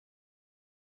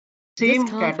This Same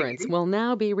conference category, will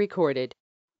now be recorded.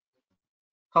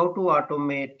 how to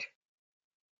automate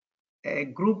a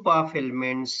group of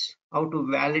elements, how to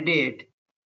validate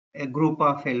a group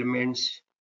of elements,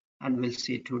 and we'll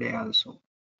see today also.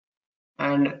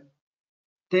 And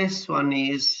this one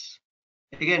is,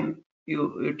 again,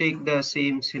 you take the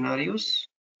same scenarios,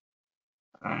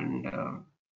 and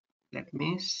let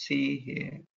me see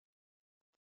here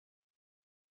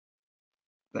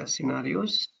the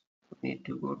scenarios. We need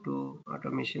to go to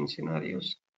automation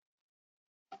scenarios.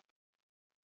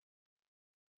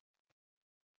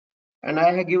 And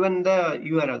I have given the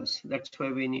URLs. That's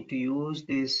why we need to use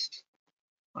these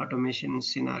automation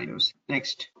scenarios.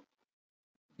 Next,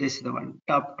 this is the one,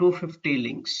 top 250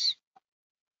 links.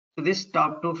 So this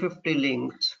top 250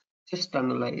 links, just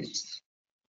analyze.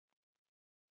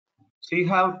 So you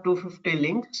have 250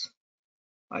 links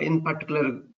in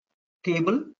particular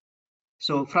table.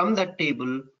 So from that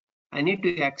table, I need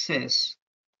to access.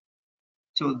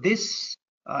 So this,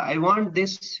 I want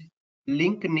this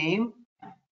link name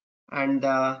and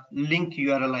the link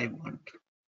URL I want.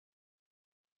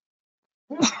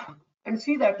 And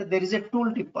see that there is a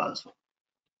tooltip also.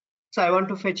 So I want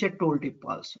to fetch a tooltip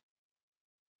also.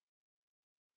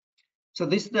 So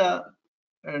this is the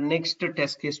next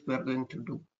test case we are going to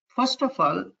do. First of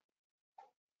all,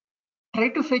 try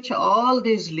to fetch all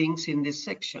these links in this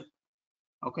section.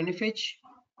 How can you fetch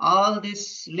all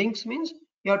these links? Means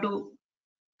you have to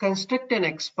construct an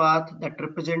XPath that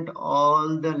represent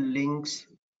all the links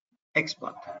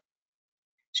XPath.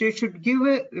 So you should give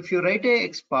a, if you write a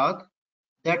XPath,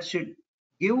 that should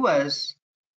give us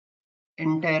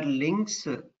entire links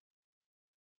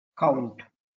count,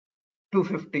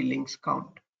 250 links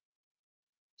count.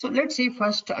 So let's see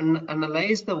first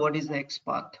analyze the what is the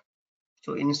XPath.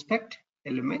 So inspect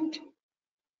element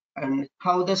and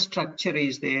how the structure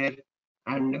is there,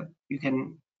 and you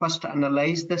can first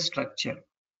analyze the structure.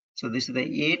 So this is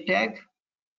the A tag,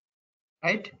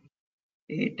 right?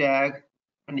 A tag,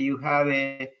 and you have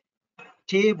a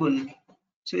table.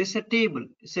 So it's a table.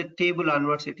 It's a table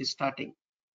onwards it is starting.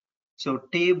 So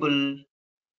table,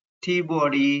 T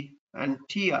body, and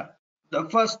TR. The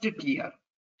first TR.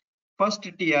 First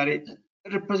TR is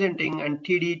representing and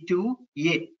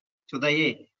TD2A. So the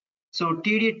A. So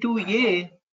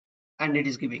TD2A, and it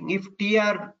is giving. If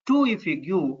TR2, if you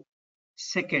give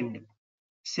second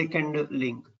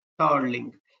link, third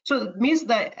link. So it means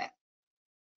the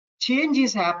change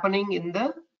is happening in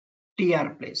the TR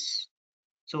place.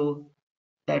 So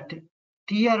that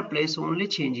TR place only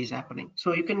change is happening.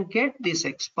 So you can get this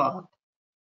XPath.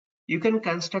 You can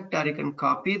construct or you can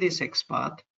copy this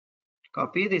XPath.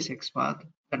 Copy this XPath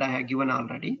that I have given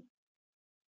already.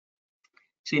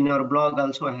 See, in our blog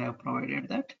also I have provided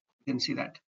that. You can see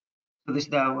that. So this is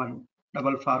the one,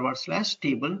 //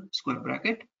 table square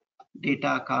bracket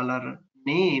data color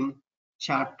name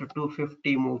chart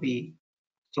 250 movie.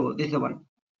 So this is the one.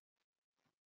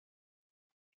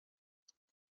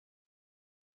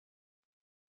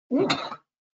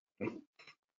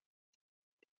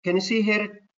 Can you see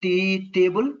here T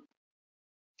table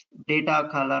data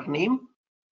color name?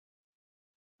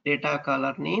 Data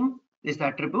color name is the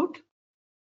attribute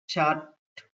chart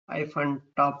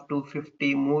 -top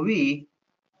 250 movie.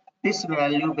 This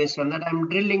value, based on that, I'm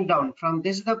drilling down from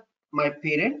this the my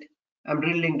parent. I'm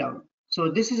drilling down. So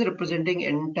this is representing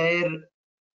entire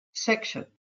section.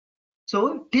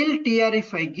 So till TR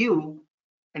if I give,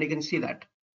 and you can see that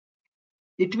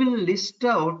it will list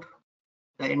out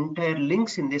the entire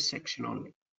links in this section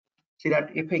only. See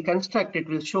that if I construct, it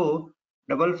will show //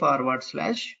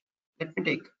 let me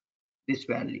take this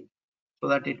value so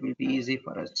that it will be easy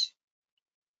for us.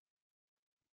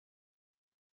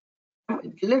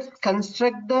 Let's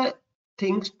construct the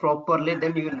things properly,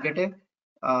 then you will get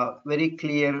a very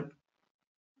clear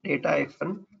data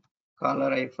hyphen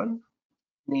color hyphen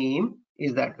name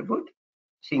is the attribute,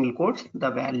 single quotes, the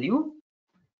value.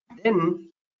 Then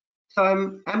so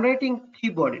I'm writing T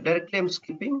body directly. I'm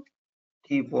skipping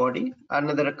T body,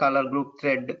 another color group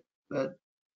thread.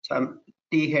 So I'm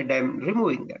T head, I'm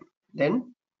removing them.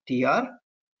 Then TR.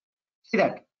 See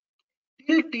that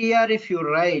till TR if you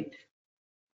write,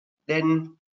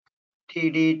 then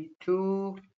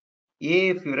TD2A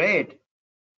if you write,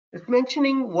 it's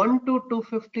mentioning 1 to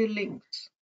 250 links.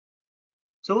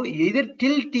 So either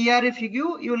till TR if you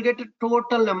give, you will get a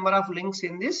total number of links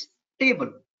in this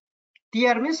table.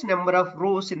 TR means number of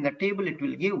rows in the table it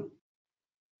will give.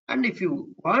 And if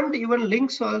you want even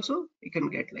links also, you can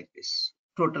get like this,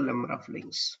 total number of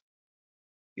links.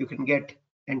 You can get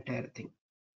entire thing.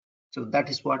 So that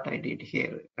is what I did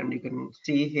here. And you can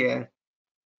see here.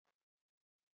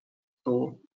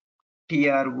 So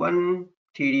TR1,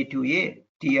 TD2A,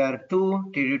 TR2,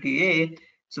 TD2A.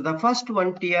 So the first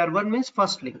one, TR1 means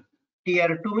first link,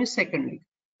 TR2 means second link,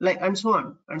 like and so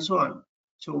on and so on.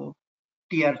 So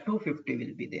TR250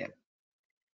 will be there.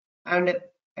 And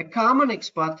a common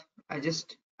XPath,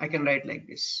 I can write like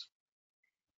this.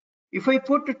 If I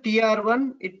put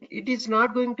TR1, it is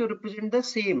not going to represent the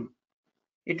same.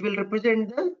 It will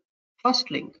represent the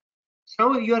first link.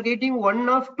 So you are getting 1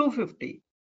 of 250.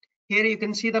 Here you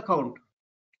can see the count.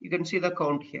 You can see the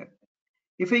count here.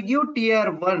 If I give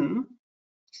TR1,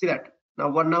 see that now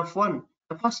 1 of 1,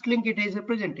 the first link it is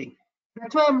representing.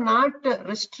 That's why I'm not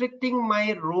restricting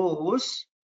my rows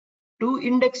to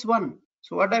index 1.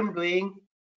 So what I'm doing,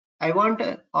 I want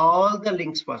all the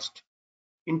links first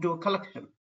into a collection.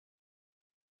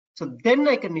 So then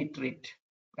I can iterate,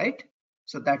 right?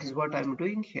 So that is what I'm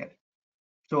doing here.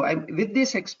 So I'm with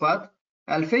this XPath,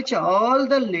 I'll fetch all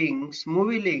the links,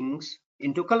 movie links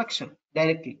into collection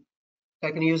directly. So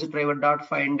I can use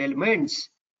driver.find elements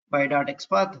by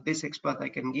 .xpath. This XPath I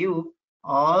can give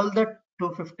all the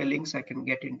 250 links I can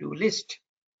get into a list.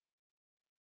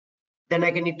 Then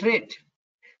I can iterate.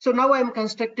 So now I'm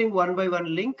constructing one by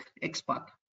one link XPath.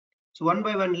 So one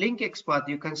by one link XPath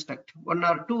you construct. 1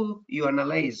 or 2 you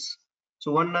analyze.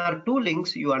 So 1 or 2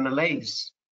 links you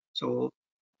analyze. So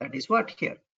that is what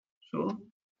here. So,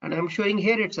 and I'm showing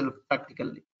here itself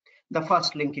practically. The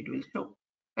first link it will show.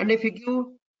 And if you give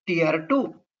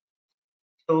TR2,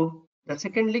 so the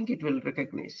second link it will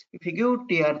recognize. If you give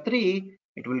TR3,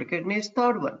 it will recognize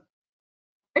third one.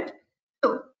 Right?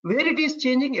 So where it is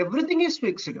changing, everything is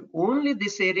fixed. Only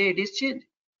this area it is changing.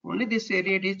 Only this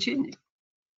area it is changing.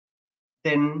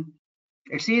 Then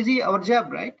it's easy, our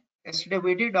job, right? Yesterday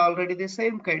we did already the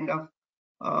same kind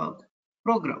of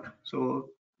program. So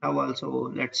now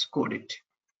also let's code it.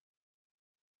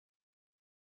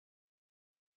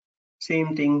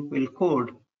 Same thing we'll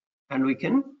code and we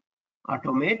can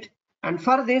automate. And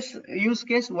for this use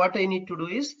case, what I need to do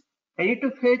is I need to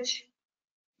fetch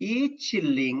each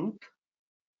link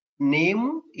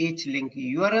name, each link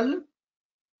URL,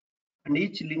 and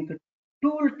each link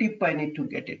tooltip. I need to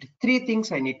get it. 3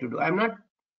 things I need to do. I'm not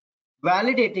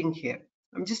validating here.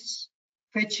 I'm just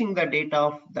fetching the data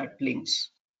of that links.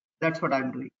 That's what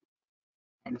I'm doing.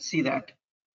 And see that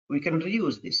we can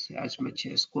reuse this as much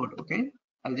as code. Okay,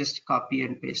 I'll just copy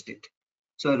and paste it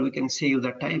so that we can save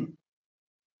the time.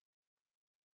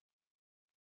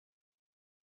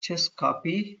 Just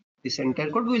copy this entire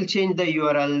code. We'll change the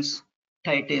URLs,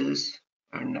 titles,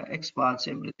 and XPaths,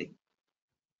 everything.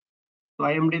 So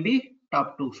IMDb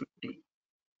top 250.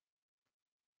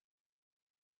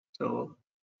 So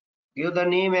give the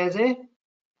name as a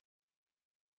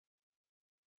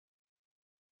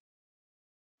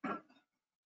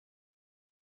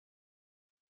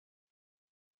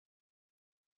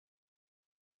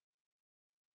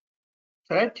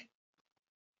right.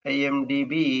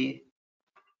 IMDb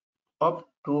top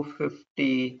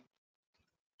 250.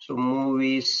 So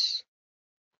movies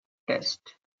test.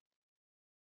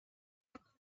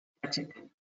 That's it.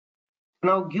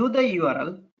 Now give the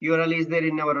URL. URL is there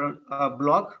in our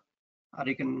blog, or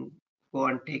you can go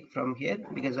and take from here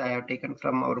because I have taken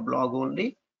from our blog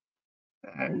only.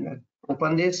 And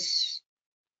open this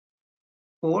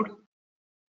code.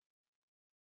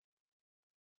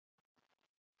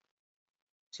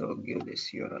 So give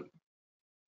this URL,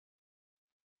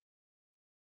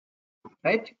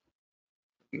 right?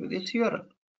 Give this URL.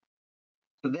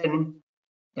 So then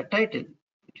the title,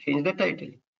 change the title.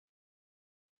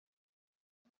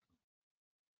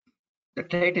 The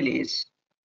title is,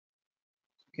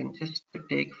 you can just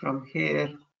take from here,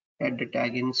 add the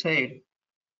tag inside,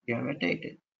 you have a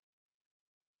title.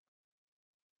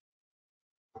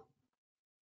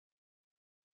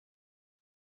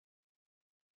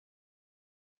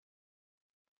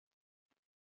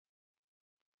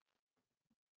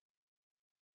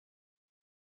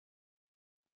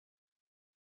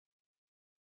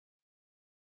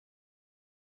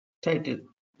 Title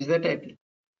is the title.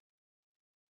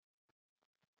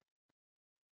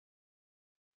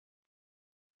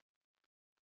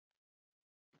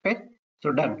 Okay,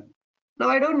 so done. Now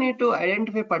I don't need to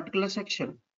identify a particular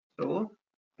section. So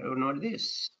I will note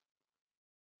this.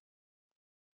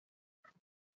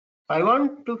 I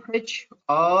want to fetch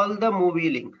all the movie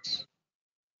links.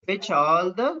 Fetch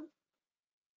all the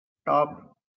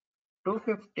top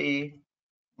 250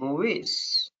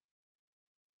 movies.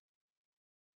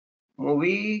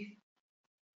 Movie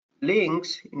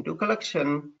links into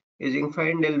collection using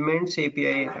find elements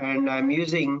API, and I'm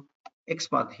using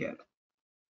XPath here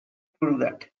to do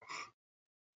that.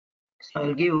 So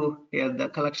I'll give here the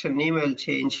collection name. I'll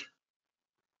change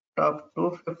top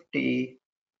 250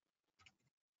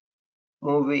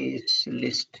 movies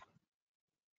list.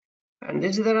 And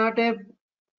this is not a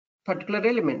particular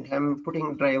element. I'm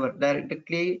putting driver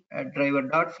directly at driver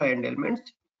dot find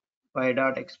elements by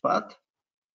dot XPath.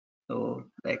 So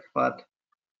the XPath,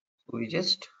 we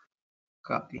just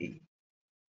copy.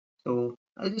 So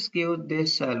I'll just give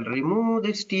this, I'll remove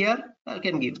this tr, I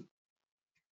can give.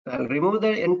 I'll remove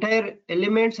the entire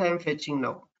elements I am fetching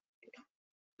now.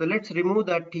 So let's remove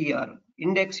that tr,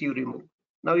 index you remove.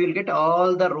 Now you'll get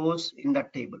all the rows in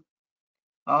that table.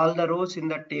 All the rows in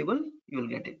that table, you'll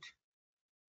get it.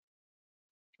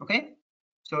 Okay.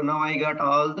 So now I got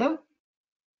all the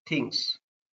things.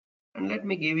 And let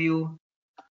me give you,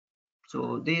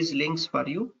 so these links for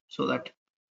you so that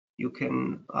you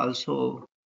can also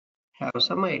have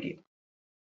some idea.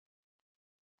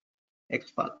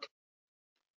 XPath.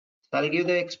 So I'll give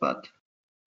the XPath.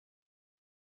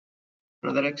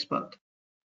 Another XPath.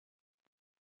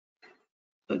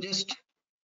 So just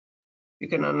you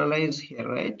can analyze here,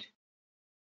 right?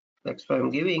 That's why I'm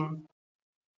giving.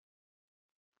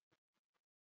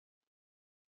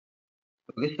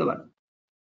 So this is the one.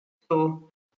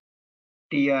 So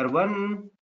TR1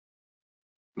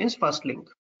 means first link.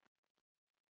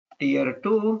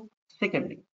 TR2 second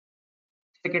link.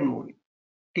 Second movie.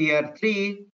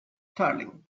 TR3 third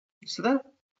link. It's the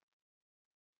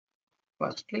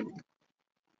first link.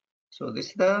 So this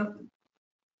is the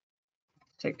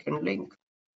second link.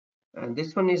 And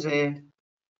this one is a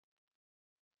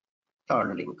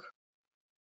third link.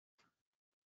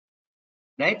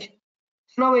 Right?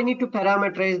 So now I need to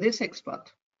parameterize this XPath.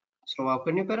 So how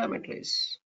can you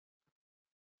parameterize?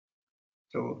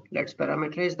 So let's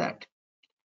parameterize that.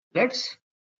 Let's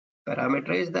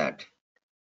parameterize that.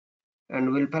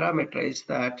 And we'll parameterize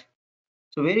that.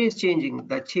 So where is changing?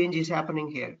 The change is happening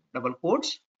here. Double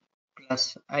quotes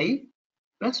plus I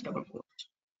plus double quotes.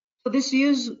 So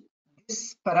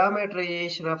this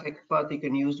parameterization of XPath you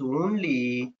can use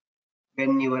only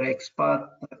when your XPath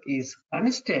is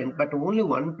constant, but only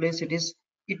one place it is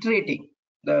iterating.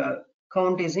 The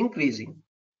count is increasing.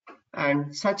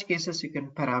 And such cases you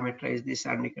can parameterize this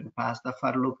and you can pass the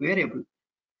for loop variable.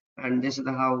 And this is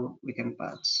how we can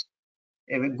pass.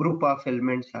 If a group of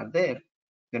elements are there,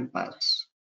 you can pass,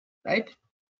 right?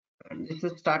 And this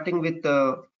is starting with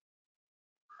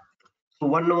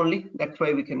one only. That's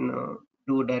why we can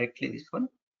do directly this one.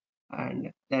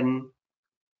 And then,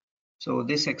 so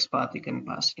this XPath you can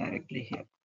pass directly here.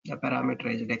 The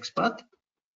parameterized XPath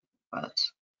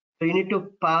pass. So you need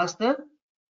to pass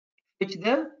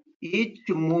each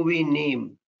movie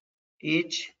name,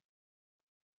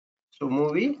 so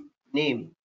movie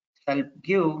name. I'll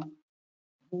give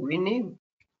movie name.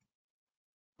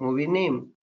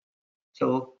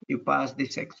 So you pass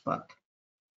this XPath.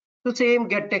 So same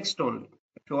get text only.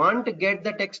 If you want to get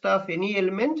the text of any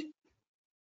element,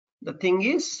 the thing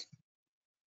is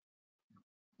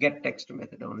get text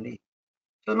method only.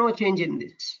 So no change in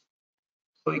this.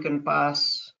 So you can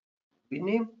pass movie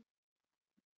name.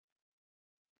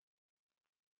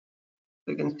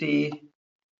 So you can see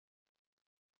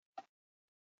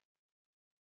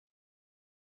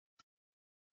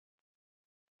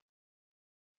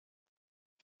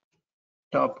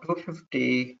top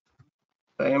 250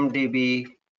 IMDb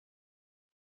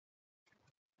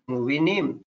movie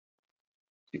name.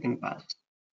 You can pass.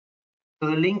 So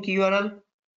the link URL,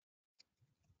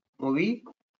 movie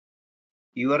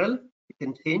URL, you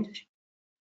can change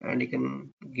and you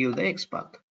can give the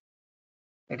XPath.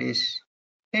 That is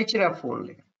href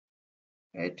only,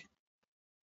 right?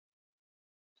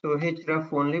 So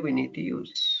href only we need to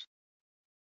use.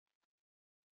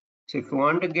 So if you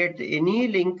want to get any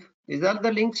link, these are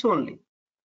the links only.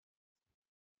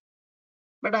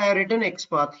 But I have written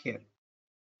XPath here.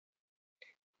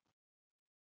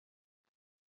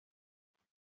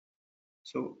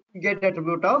 So get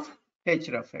attribute of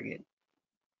href again.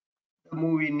 The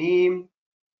movie name.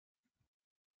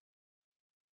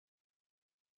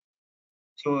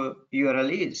 So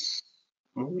URL is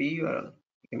movie URL.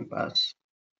 You can pass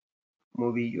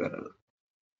movie URL.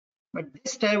 But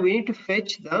this time we need to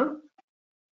fetch the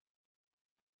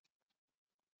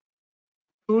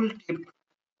tooltip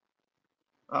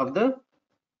of the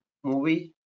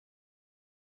movie.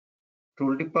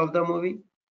 Tooltip of the movie.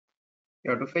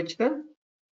 You have to fetch the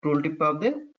tooltip of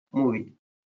the movie.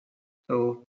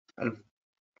 So I'll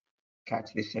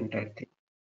catch this entire thing.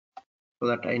 So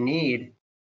that I need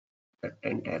that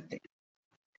entire thing.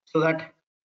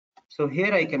 So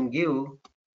here I can give.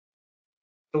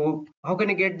 So how can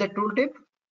I get the tooltip?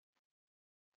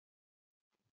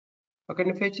 How can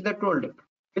you fetch the tooltip?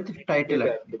 With title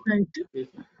attribute.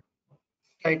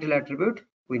 Title attribute,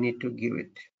 we need to give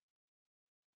it.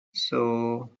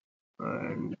 So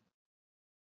and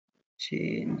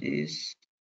changes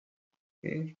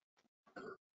here,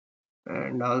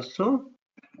 and also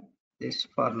this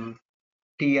for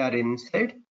tr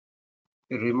inside,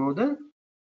 you remove the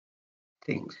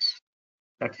things.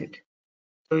 That's it.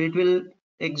 So it will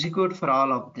execute for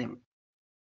all of them.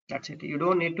 That's it. You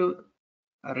don't need to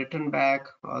return back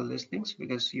all these things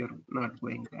because you're not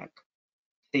going back.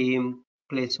 Same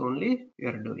place only you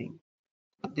are doing.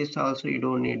 This also you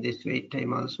don't need, this wait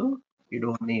time also you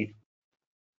don't need.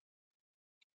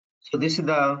 So this is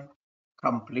the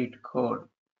complete code.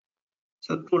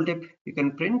 So tooltip, you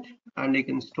can print and you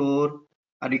can store,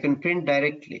 or you can print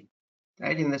directly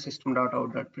right in the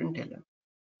system.out.println.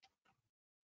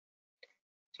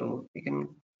 So you can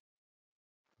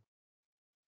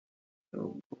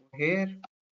go here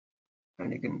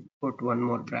and you can put one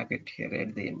more bracket here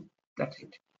at the end. That's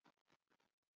it.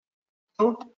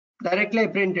 So directly I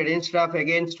printed instead of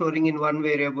again storing in one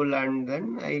variable, and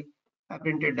then I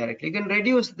printed directly. You can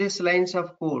reduce these lines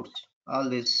of codes, all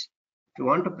this. If you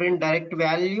want to print direct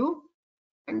value,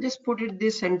 and just put it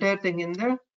this entire thing in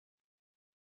there.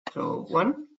 So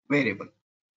one variable.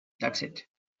 That's it.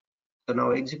 So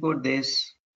now execute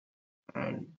this,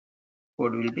 and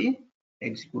code will be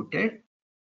executed,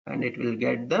 and it will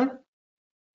get the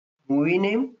movie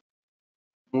name,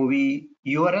 movie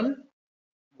URL,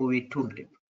 movie tooltip.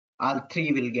 All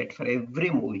three will get for every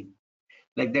movie.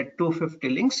 Like that 250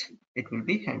 links, it will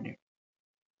be handed.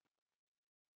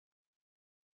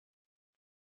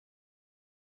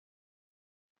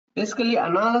 Basically,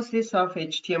 analysis of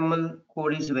HTML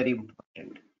code is very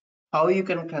important. How you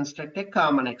can construct a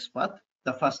common XPath,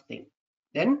 the first thing.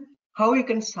 Then how you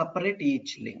can separate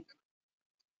each link.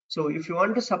 So if you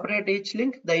want to separate each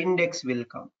link, the index will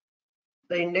come.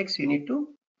 The index you need to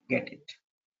get it.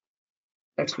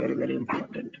 That's very, very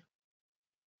important.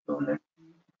 So let's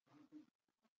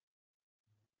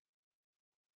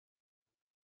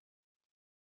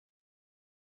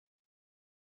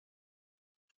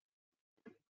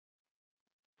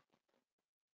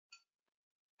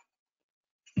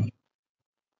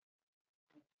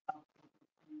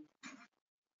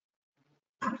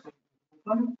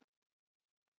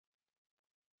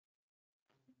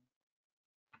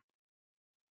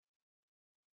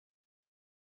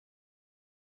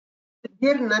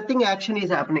here nothing action is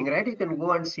happening, right? You can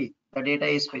go and see the data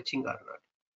is fetching or not.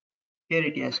 Here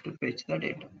it has to fetch the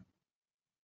data.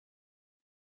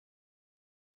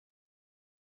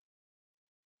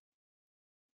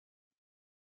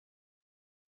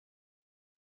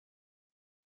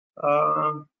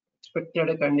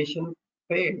 Expected condition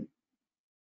failed.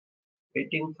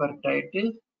 Waiting for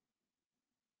title.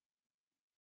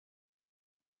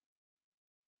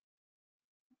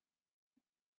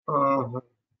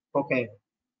 Okay.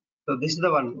 So this is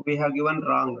the one we have given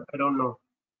wrong. I don't know.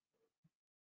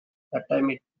 That time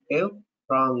it gave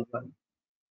wrong one.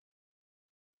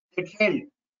 It failed.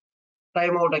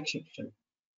 Timeout exception.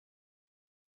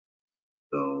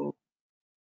 So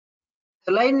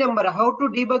the line number, how to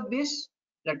debug this?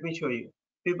 Let me show you.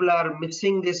 People are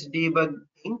missing this debug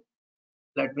thing.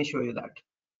 Let me show you that.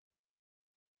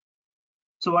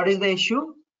 So what is the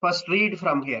issue? First read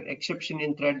from here. Exception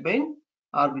in thread main,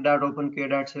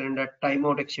 arg.openqa.cylinder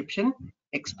timeout exception.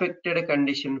 Expected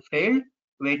condition failed.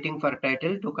 Waiting for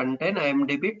title to contain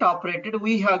IMDb top rated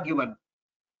we have given.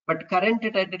 But current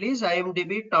title is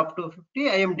IMDb top 250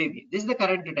 IMDb. This is the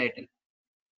current title.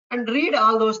 And read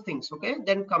all those things, okay?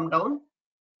 Then come down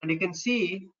and you can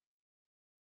see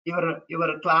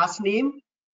your class name,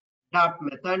 dot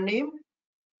method name,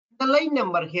 the line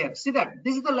number here. See that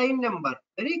this is the line number,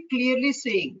 very clearly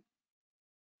saying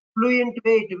fluent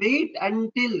wait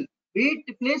until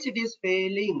wait place it is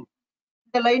failing.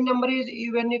 The line number is,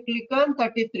 when you click on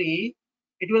 33,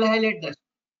 it will highlight this.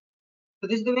 So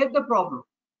this is the way the problem.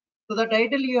 So the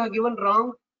title you have given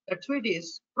wrong, that's why it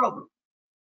is problem.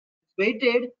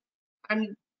 Waited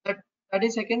and that 30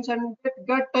 seconds and it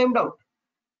got timed out.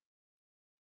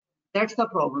 That's the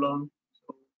problem.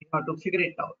 So you have to figure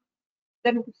it out.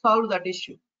 Then solve that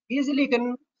issue. Easily you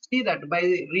can see that by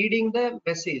reading the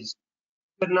message.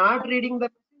 If you're not reading the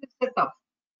message, it's tough.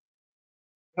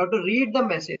 You have to read the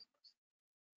message.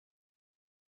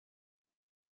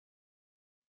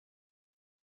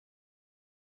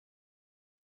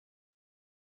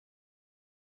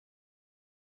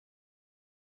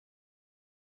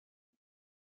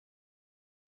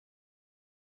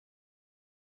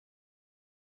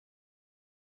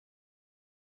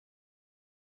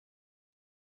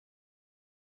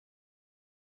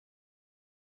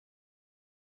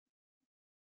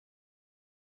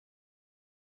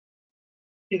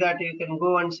 See that you can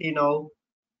go and see now.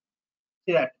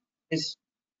 See that this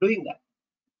doing that.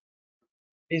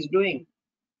 It's doing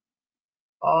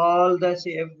all the,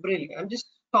 see, every, I'm just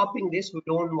stopping this. We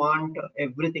don't want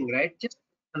everything, right? Just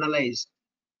analyze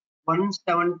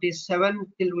 177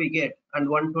 till we get, and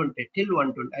 120 till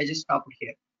 120. I just stopped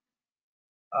here.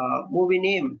 Movie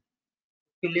name,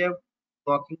 Philip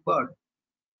Mockingbird,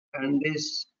 and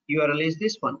this URL is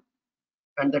this one,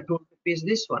 and the tooltip is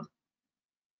this one.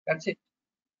 That's it.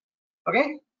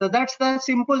 Okay, so that's the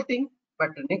simple thing. But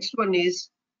the next one is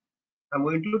I'm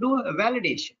going to do a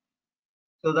validation.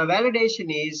 So the validation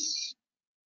is,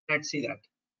 let's see that.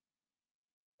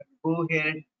 Go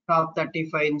here, top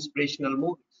 35 inspirational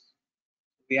movies.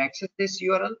 We access this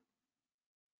URL.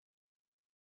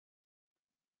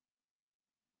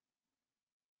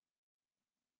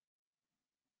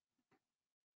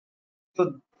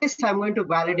 So this I'm going to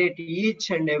validate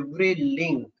each and every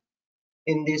link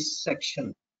in this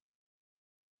section.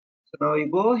 So now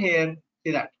you go here,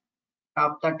 see that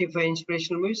top 35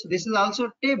 inspirational movies. This is also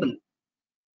a table,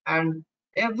 and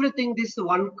everything, this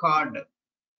one card,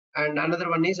 and another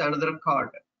one is another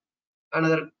card,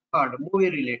 movie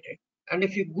related. And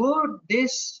if you go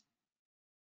this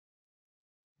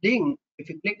link, if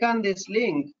you click on this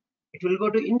link, it will go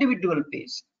to individual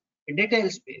page,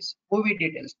 details page, movie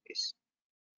details page,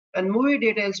 and movie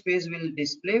details page will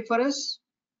display for us.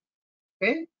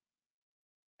 Okay,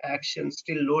 action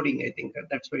still loading. I think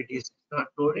that's why it is not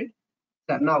loaded.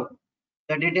 So now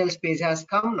the details page has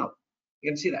come. Now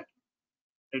you can see that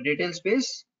the details page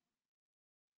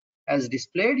has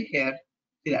displayed here.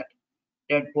 See that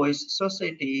Dead Boys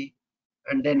Society,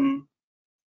 and then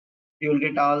you will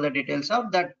get all the details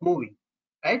of that movie,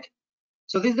 right?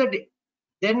 So this is the,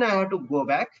 then I have to go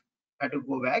back.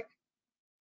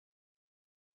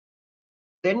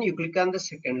 Then you click on the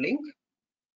second link,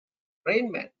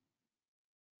 Rain Man.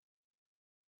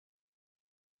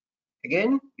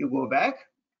 Again, you go back.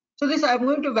 So this, I'm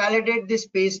going to validate this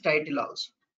page title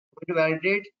also. I'm going to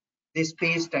validate this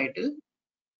page title,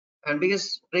 and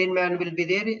because Rain Man will be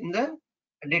there in the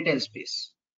details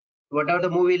space. Whatever the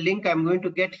movie link I'm going to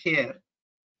get here,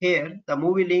 the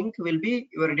movie link will be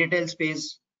your details page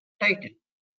title.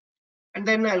 And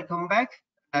then I'll come back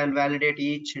and validate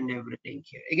each and everything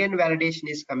here. Again, validation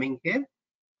is coming here,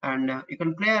 and you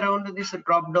can play around with this.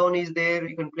 Drop down is there.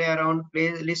 You can play around,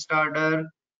 play list order.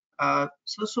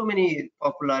 So many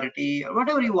popularity,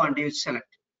 whatever you want, you select.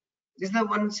 This is the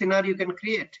one scenario you can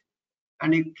create,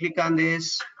 and you click on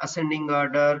this ascending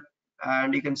order,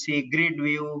 and you can see grid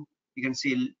view. You can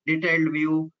see detailed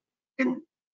view. You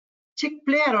can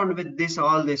play around with this,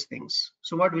 all these things.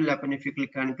 So what will happen if you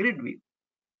click on grid view?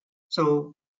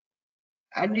 So,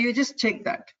 and you just check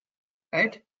that,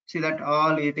 right? See that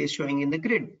all it is showing in the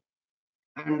grid,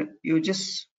 and you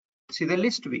just see the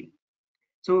list view.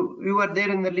 So you are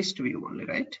there in the list view only,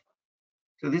 right?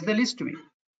 So this is the list view,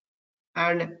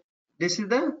 and this is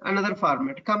the another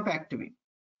format, compact view.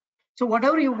 So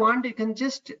whatever you want, you can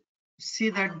just see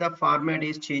that the format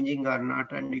is changing or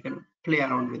not, and you can play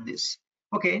around with this.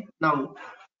 Okay, now,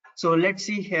 so let's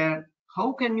see here,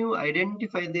 how can you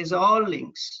identify these all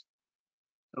links?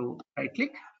 So right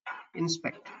click,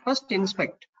 inspect. First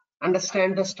inspect,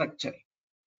 understand the structure.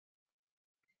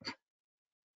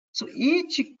 So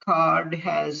each card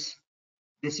has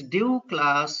this div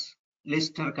class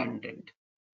lister content,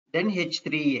 then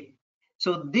H3A.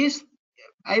 So this,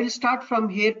 I will start from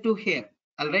here to here.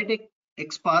 I'll write a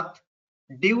XPath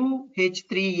div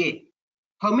H3A.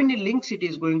 How many links it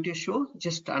is going to show?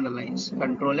 Just analyze.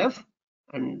 Control F,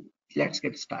 and let's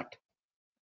get started.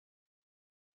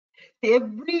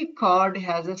 Every card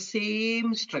has the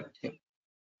same structure.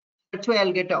 That's why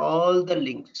I'll get all the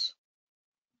links.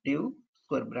 Div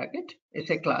square bracket, it's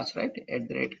a class, right?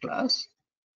 @class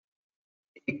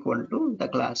equal to the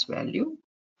class value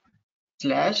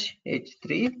slash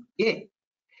H3A. See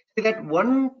that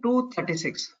 1 to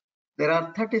 36. There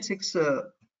are 36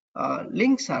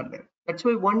 links are there. That's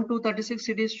why 1 to 36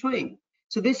 it is showing.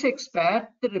 So this XPath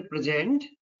represent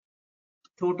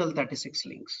total 36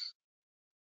 links.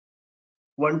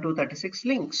 1 to 36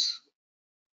 links.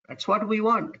 That's what we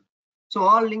want. So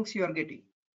all links you are getting.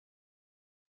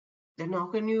 Then how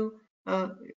can you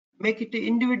make it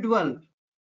individual?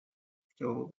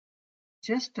 So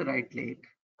just right click.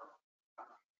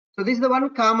 So this is the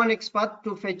one common XPath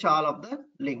to fetch all of the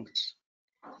links.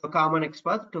 So common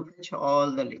XPath to fetch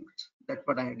all the links. That's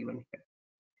what I have given here.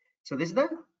 So this is the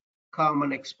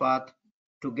common XPath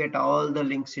to get all the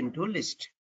links into list.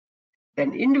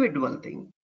 Then individual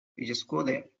thing, you just go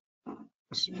there.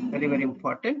 It's very, very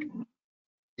important.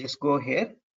 Just go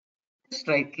here, just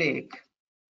right click,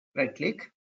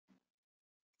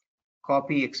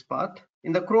 copy XPath.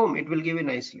 In the Chrome, it will give you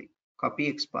nicely.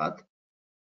 copy XPath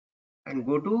and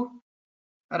go to,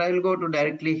 or I will go to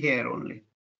directly here only.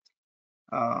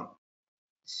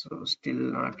 So still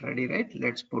not ready, right?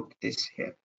 Let's put this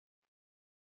here.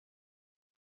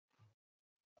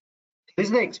 This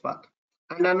is the XPath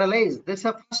and analyze. This is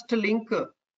a first link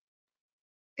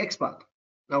XPath.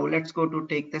 Now let's go to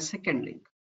take the second link.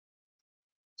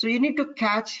 So you need to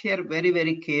catch here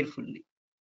very carefully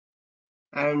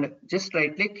and just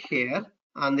right click here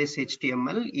on this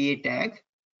HTML E tag.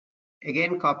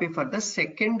 Again copy for the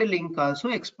second link also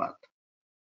XPath.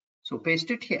 So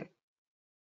paste it here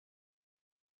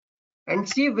and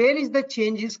see where is the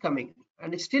change is coming,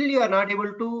 and still you are not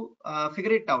able to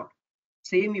figure it out.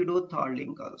 Same you do third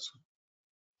link also.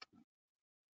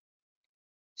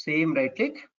 Same right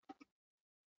click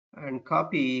and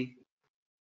copy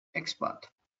XPath.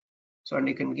 So and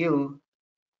you can give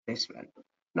this value.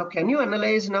 Now can you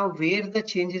analyze now where the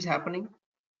change is happening?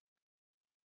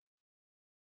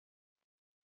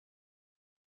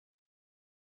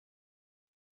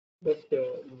 But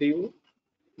div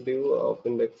of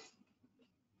index.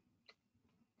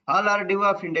 All are div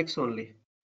of index only.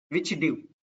 Which div?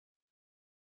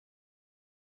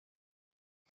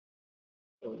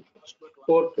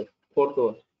 Fourth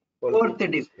one. Fourth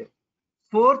div.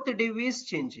 Fourth div is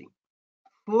changing.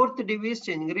 Fourth div is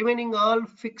changing. Remaining all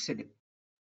fixed.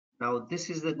 Now this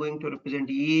is going to represent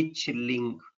each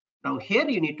link. Now here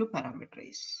you need to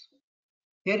parameterize.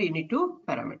 Here you need to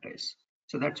parameterize.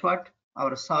 So that's what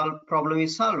our problem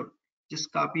is solved.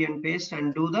 Just copy and paste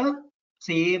and do the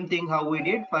same thing how we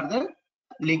did for the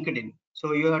LinkedIn.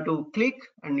 So you have to click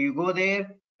and you go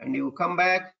there and you come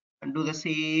back and do the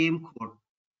same code.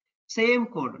 Same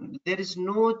code. There is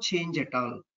no change at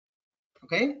all.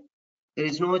 Okay. There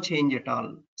is no change at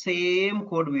all. Same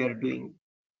code we are doing.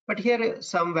 But here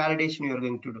some validation you are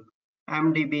going to do.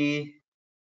 IMDb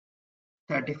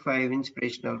 35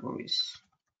 inspirational movies.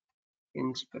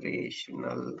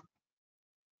 Inspirational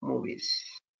movies.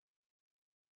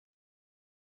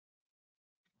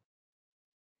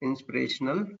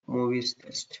 Inspirational movies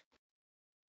test.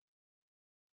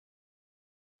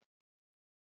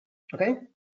 Okay.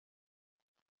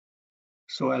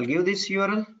 So I'll give this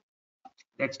URL.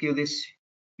 Let's give this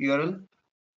URL.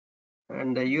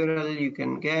 And the URL you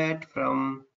can get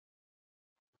from,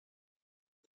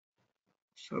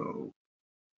 so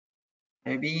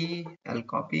maybe I'll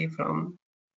copy from,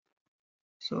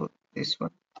 so this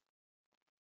one.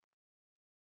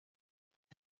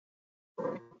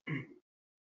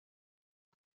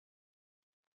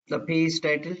 The page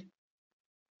title.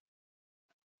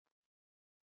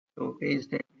 So page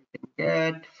title you can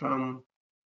get from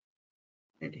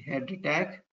the head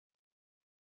tag.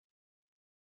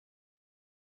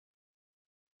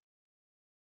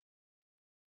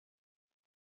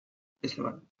 This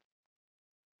one.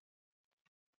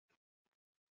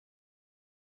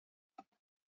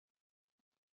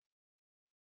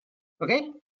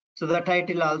 Okay. So the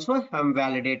title also I'm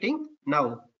validating.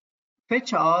 Now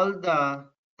fetch all the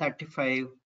 35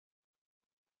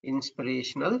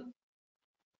 inspirational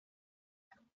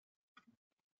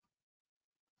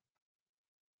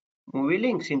movie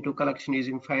links into collection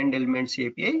using find elements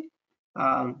API.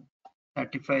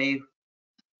 35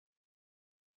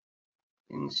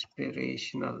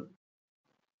 inspirational.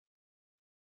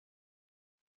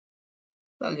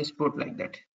 I'll just put like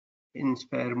that,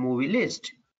 inspire movie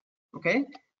list. Okay,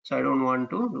 so I don't want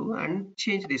to do and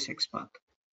change this XPath.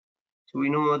 So we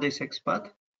know this XPath.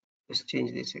 Just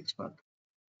change this XPath.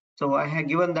 So I have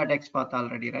given that XPath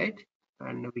already, right?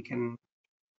 And we can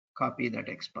copy that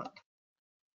XPath.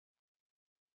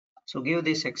 So give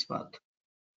this XPath.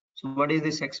 So what is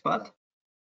this XPath?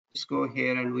 Just go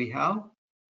here and we have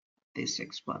this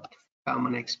XPath,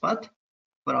 common XPath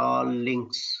for all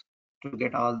links, to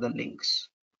get all the links.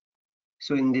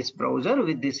 So in this browser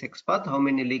with this XPath, how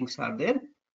many links are there?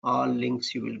 All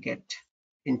links you will get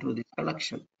into this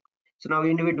collection. So now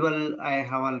individual I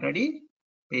have already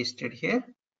pasted here.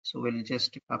 So we'll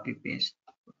just copy paste.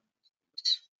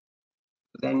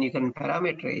 Then you can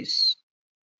parameterize.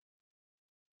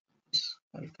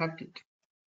 I'll cut it.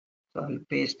 So I'll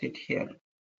paste it here.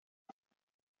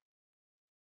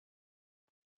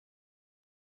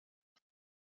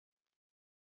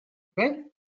 Okay.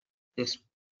 Just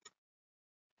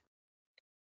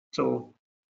so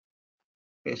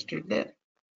paste it there.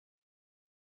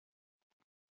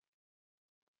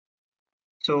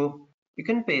 So you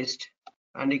can paste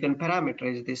and you can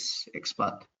parameterize this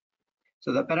XPath.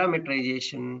 So the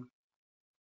parameterization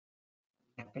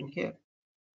happen here.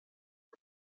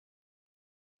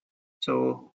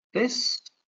 So this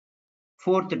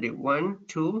fourth div, 1,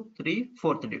 2, 3,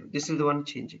 fourth div. This is the one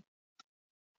changing.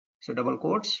 So double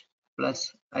quotes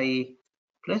plus I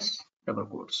plus double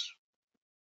quotes.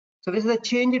 So this is the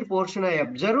changed portion I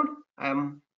observed. I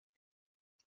am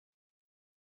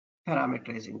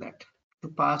parameterizing that to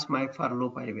pass my for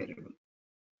loop I variable.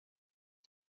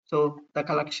 So the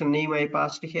collection name I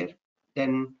passed here,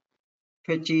 then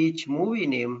fetch each movie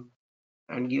name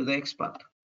and give the XPath.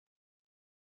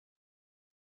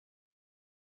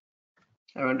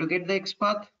 I want to get the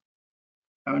XPath.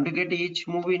 I want to get each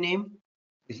movie name.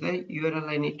 This is the URL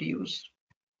I need to use.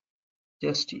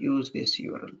 Just use this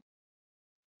URL.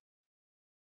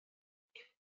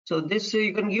 So this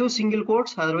you can give single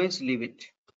quotes, otherwise leave it.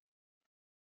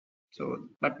 So,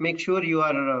 but make sure you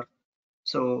are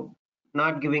so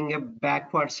not giving a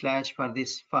backward slash for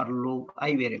this for loop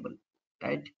I variable,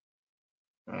 right?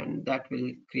 And that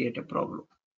will create a problem.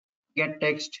 Get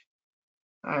text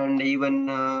and even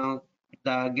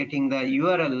the getting the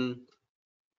URL.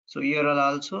 So URL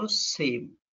also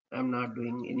same. I'm not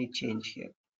doing any change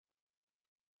here.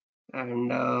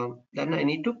 And then I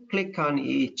need to click on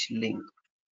each link,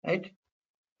 right?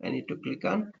 I need to click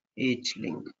on each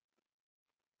link.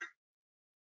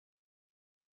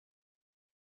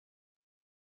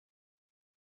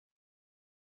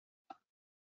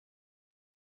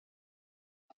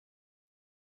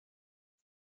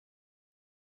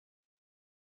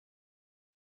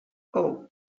 Oh,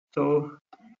 so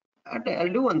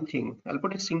I'll do one thing. I'll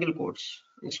put a single quotes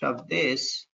instead of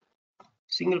this.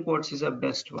 Single quotes is the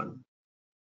best one.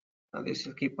 Now this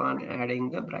will keep on adding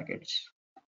the brackets.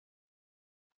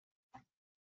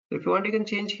 So if you want, you can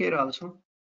change here also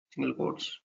single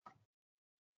quotes.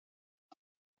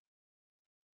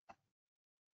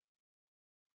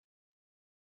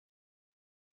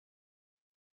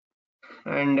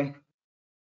 And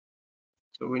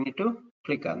so we need to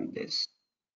click on this.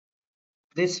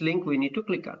 This link we need to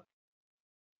click on.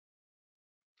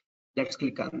 Let's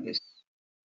click on this.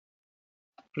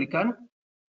 Click on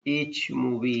each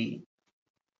movie.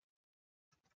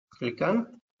 Click on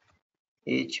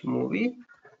each movie.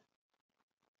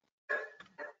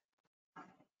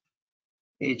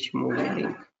 Each movie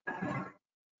link.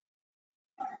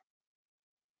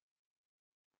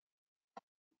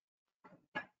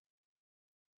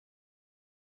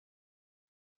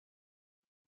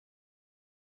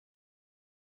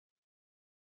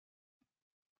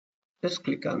 Just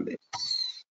click on this.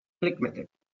 Click method.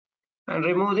 And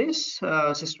remove this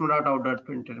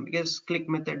system.out.println because click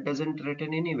method doesn't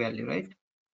return any value, right?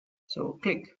 So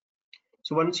click.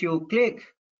 So once you click,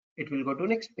 it will go to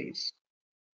next page.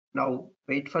 Now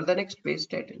wait for the next page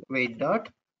title. Wait dot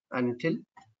until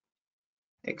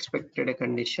expected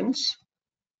conditions.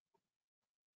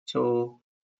 So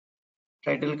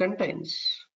title contains.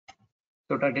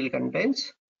 So title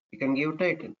contains. You can give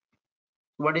title.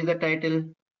 What is the title?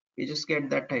 You just get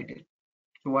that title.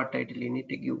 So what title you need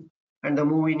to give, and the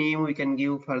movie name we can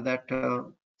give for that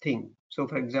thing. So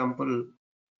for example,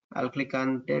 I'll click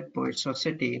on Dead Poets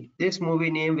Society. This movie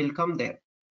name will come there,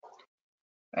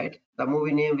 right? The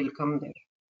movie name will come there.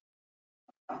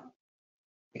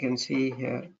 You can see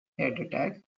here header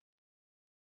tag.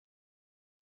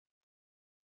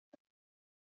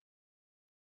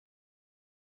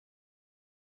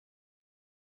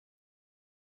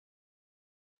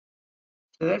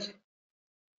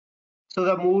 So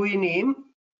the movie name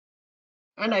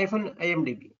and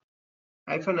 -IMDb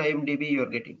you're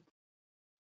getting.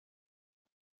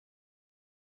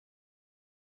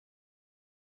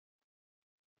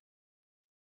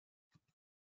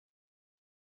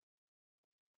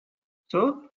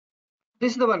 So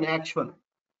this is the one actual,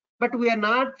 but we are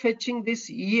not fetching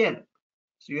this year.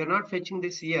 So you are not fetching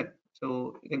this year.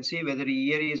 So you can see whether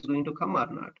year is going to come or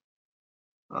not.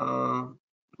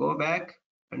 Go back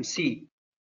and see.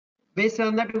 Based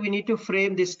on that, we need to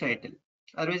frame this title.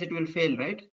 Otherwise, it will fail,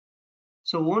 right?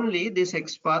 So only this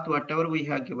XPath, whatever we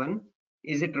have given,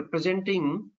 is it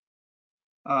representing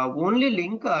only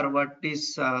link or what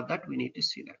is that we need to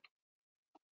see that.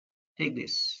 Take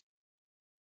this.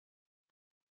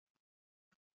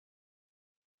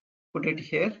 Put it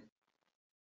here.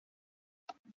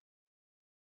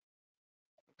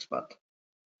 XPath.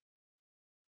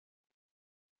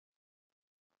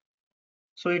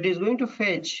 So it is going to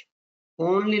fetch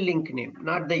only link name,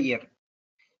 not the year.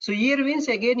 So year means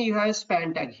again you have a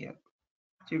span tag here.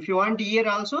 So if you want year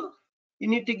also, you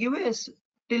need to give a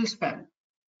till span.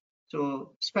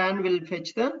 So span will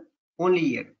fetch the only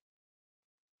year.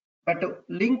 But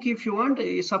link, if you want,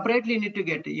 you separately need to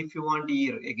get if you want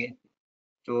year again.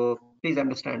 So please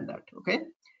understand that. Okay.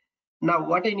 Now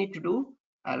what I need to do,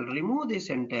 I'll remove this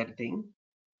entire thing.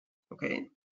 Okay.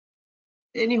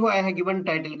 Anyhow, I have given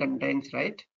title contains,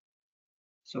 right?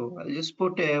 So I'll just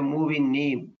put a movie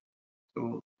name.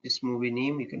 So this movie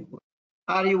name you can put,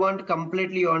 or you want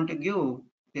completely want to give, you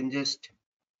can just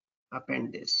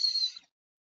append this.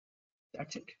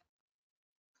 That's it.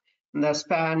 And the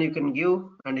span you can give,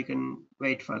 and you can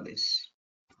wait for this.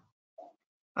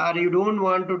 Or you don't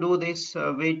want to do this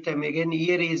wait time again,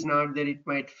 here is not there, it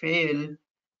might fail,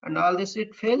 and all this,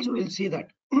 it fails, we'll see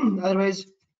that. Otherwise,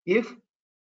 if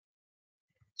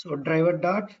so, driver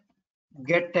dot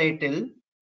get title,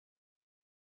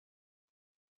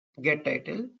 or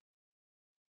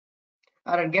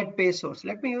get page source.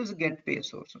 Let me use get page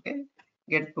source. Okay,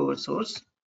 get page source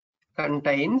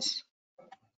contains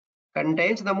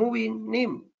the movie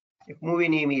name. If movie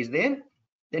name is there,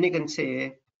 then you can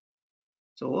say,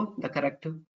 so the correct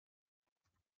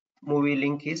movie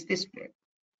link is displayed.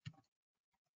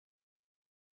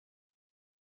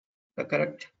 The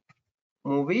correct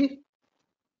movie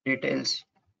details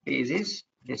page is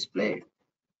displayed.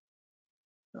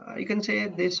 You can say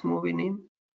this movie name.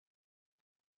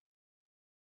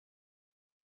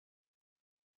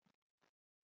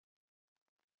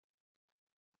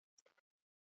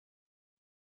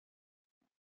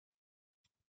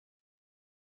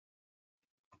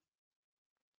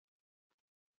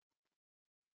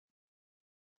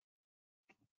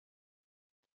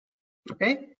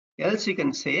 Okay, else you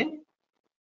can say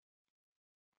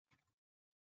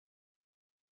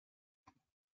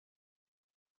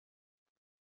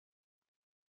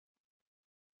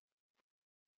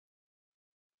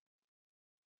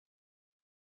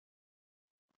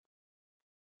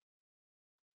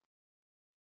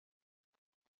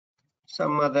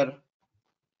some other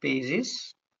page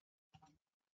is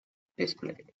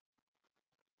displayed.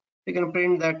 You can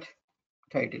print that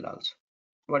title also.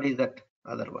 What is that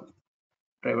other one?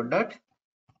 Driver dot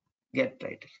get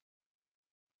title.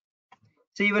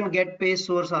 So even get page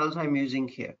source also I'm using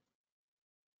here.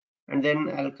 And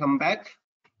then I'll come back,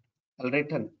 I'll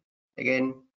return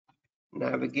again,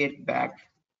 navigate back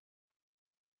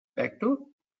to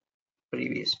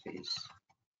previous page.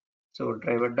 So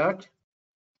driver dot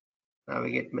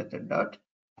navigate method dot,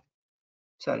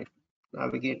 sorry,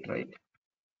 navigate right,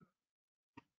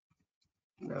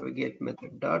 navigate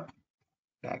method dot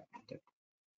back method.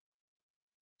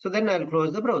 So then I'll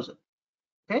close the browser.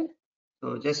 Okay,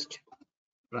 so just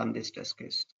run this test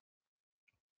case.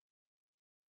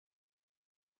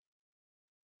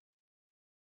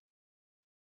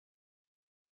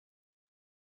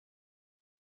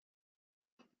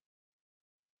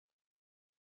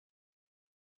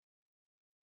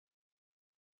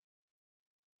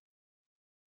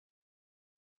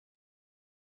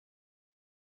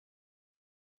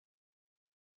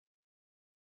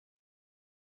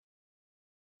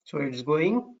 So it's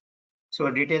going,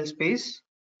 so detail space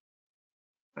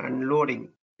and loading.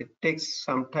 It takes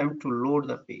some time to load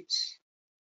the page.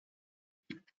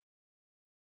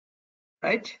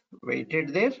 Right,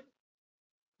 waited there.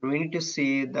 We need to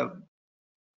see the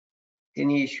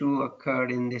any issue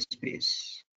occurred in this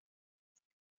page.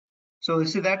 So you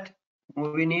see that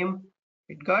movie name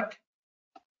it got,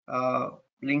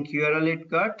 link URL it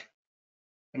got,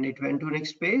 and it went to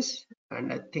next page.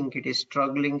 And I think it is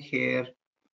struggling here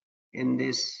in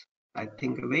this, I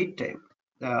think, wait time,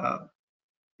 the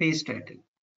page title.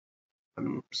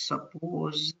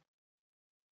 Suppose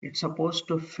it's supposed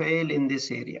to fail in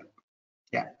this area.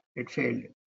 Yeah, it failed.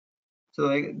 So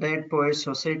that Poet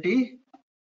Society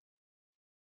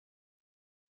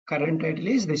current title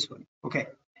is this one. Okay,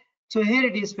 so here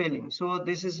it is failing. So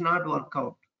this is not work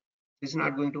out. This is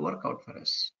not going to work out for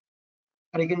us.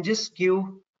 Or you can just give,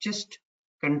 just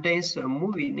contains a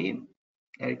movie name.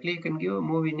 Directly you can give a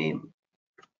movie name.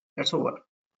 That's over.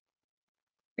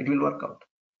 It will work out.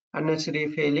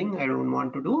 Unnecessary failing, I don't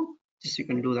want to do. Just you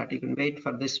can do that. You can wait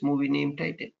for this movie name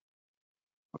title.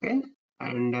 Okay,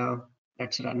 and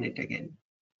let's run it again.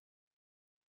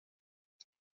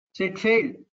 So it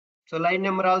failed. So line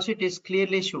number also it is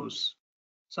clearly shows.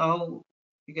 So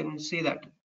you can see that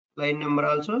line number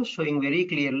also showing very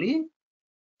clearly.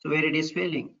 So where it is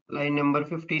failing, line number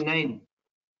 59.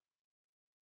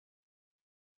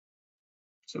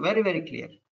 So very clear.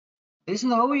 This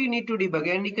is how you need to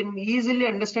debug, and you can easily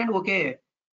understand, okay,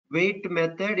 wait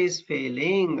method is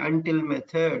failing until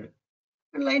method,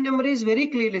 and line number is very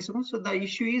clearly shown. So the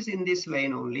issue is in this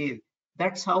line only.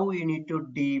 That's how you need to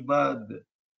debug.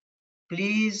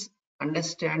 Please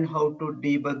understand how to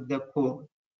debug the code.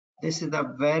 This is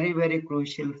the very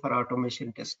crucial for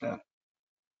automation tester.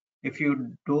 If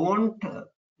you don't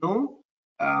know,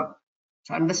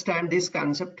 understand this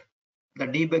concept, the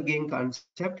debugging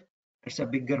concept, it's a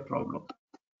bigger problem.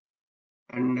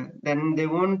 And then they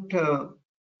won't,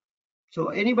 so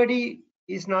anybody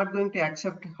is not going to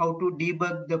accept how to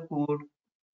debug the code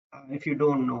if you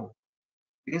don't know,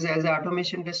 because as an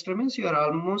automation tester means you are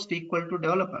almost equal to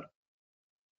developer.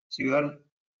 So you are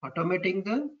automating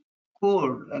the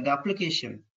code, the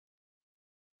application,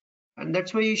 and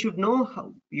that's why you should know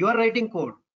how you are writing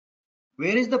code.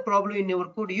 Where is the problem in your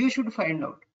code? You should find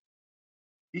out.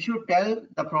 You should tell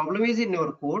the problem is in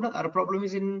your code or problem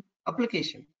is in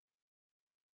application.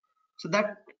 So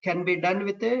that can be done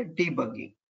with a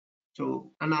debugging.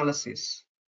 So analysis.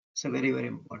 It's a very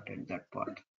important, that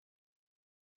part.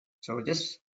 So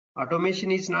just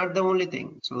automation is not the only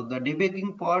thing. So the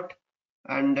debugging part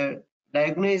and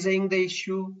diagnosing the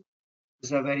issue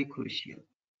is a very crucial.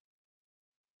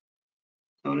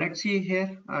 So let's see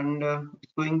here, and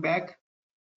going back,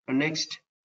 the next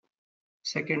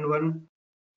second one,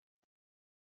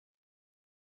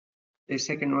 the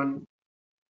second one,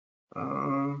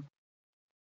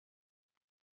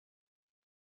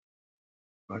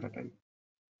 what a time.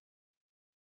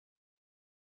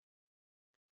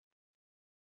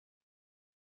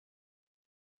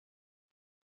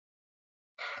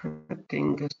 I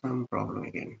think there's some problem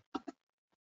again.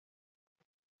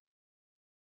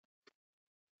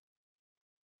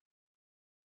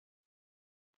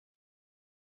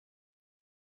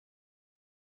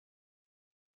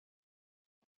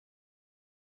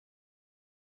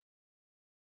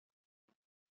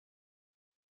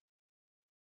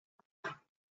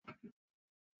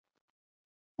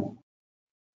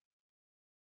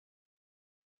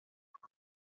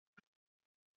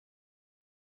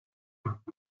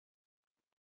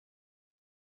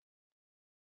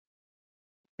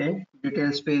 Okay,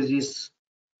 details page is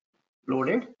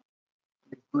loaded.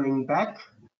 Going back,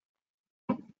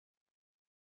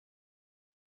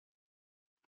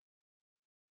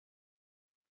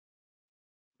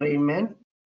 Rainman,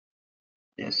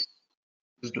 yes,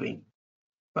 is doing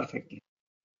perfectly,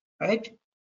 right?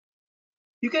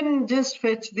 You can just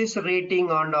fetch this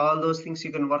rating and all those things.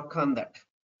 You can work on that.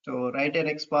 So write an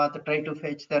XPath, try to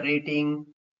fetch the rating,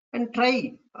 and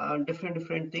try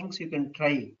different things you can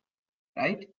try,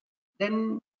 right?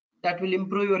 Then that will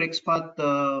improve your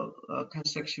XPath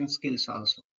construction skills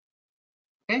also.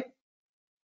 Okay,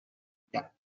 yeah.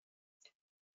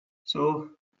 So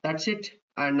that's it.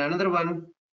 And another one,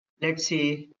 let's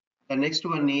see. The next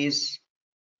one is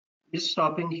just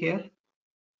stopping here.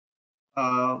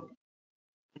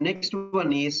 Next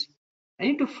one is I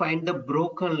need to find the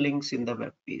broken links in the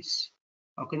web page.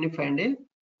 How can you find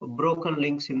a broken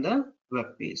links in the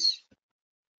web page?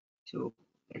 So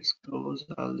let's close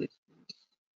all this.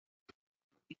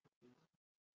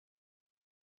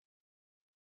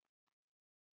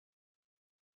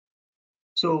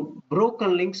 So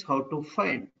broken links, how to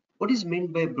find? What is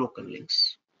meant by broken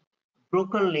links?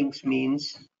 Broken links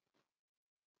means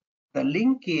the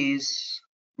link is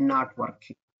not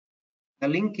working. The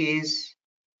link is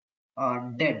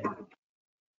dead.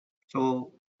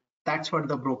 So that's what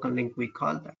the broken link we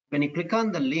call that. When you click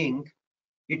on the link,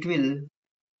 it will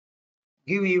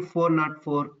give you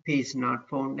 404 page not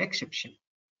found exception.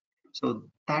 So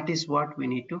that is what we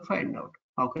need to find out.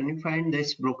 How can you find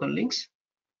these broken links?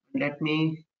 Let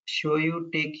me show you,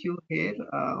 take you here,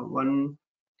 one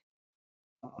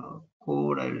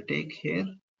code I will take here,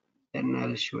 then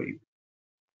I'll show you.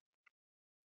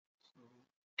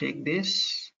 Take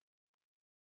this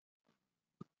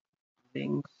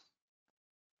links.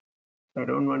 I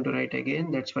don't want to write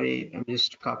again, that's why I'm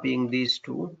just copying these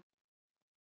two.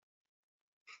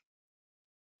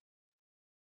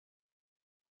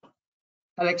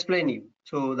 I'll explain you.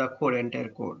 So the code, entire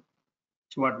code,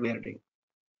 it's what we are doing.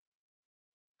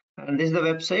 And this is the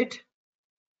website.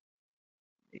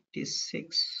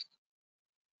 86.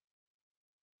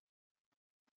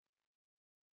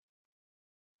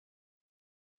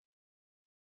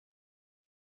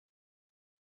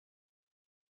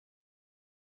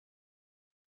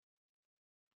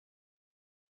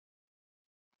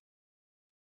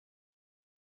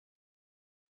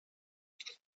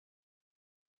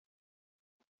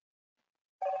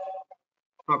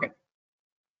 Okay.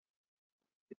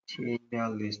 Change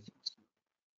all these things.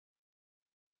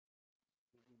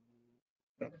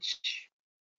 Fetch.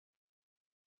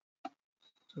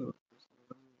 So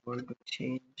I want to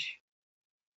change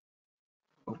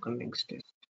broken links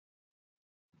test.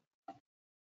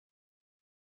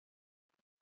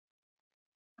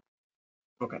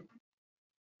 Okay.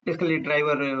 Basically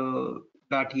driver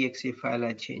 .exe file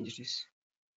I changed this.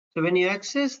 So when you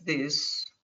access this,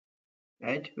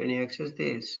 right? When you access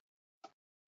this,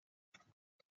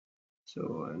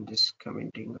 so I'm just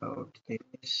commenting out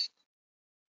this.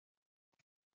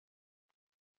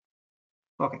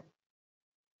 Okay.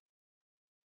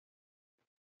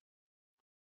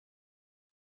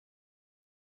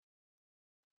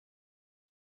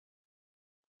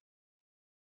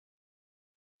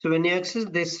 So when you access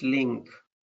this link,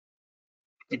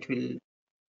 it will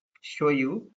show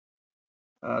you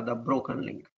the broken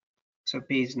link. So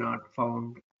page not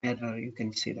found error, you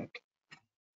can see that.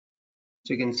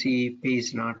 So you can see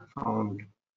page not found,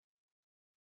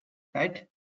 right?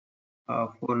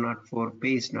 404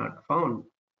 page not found.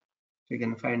 So you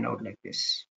can find out like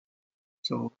this.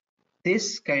 So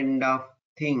this kind of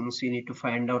things you need to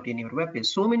find out in your web page.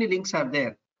 So many links are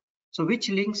there. So which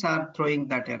links are throwing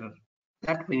that error?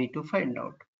 That we need to find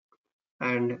out.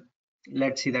 And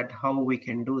let's see that how we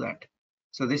can do that.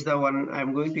 So this is the one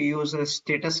I'm going to use a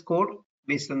status code.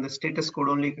 Based on the status code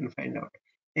only you can find out.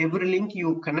 Every link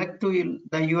you connect to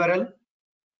the URL,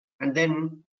 and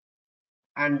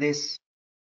this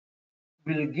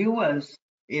will give us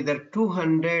either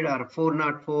 200 or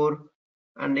 404,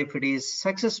 and if it is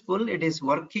successful, it is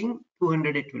working,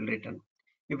 200 it will return.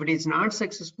 If it is not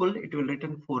successful, it will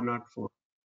return 404,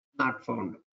 not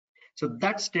found. So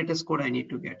that status code I need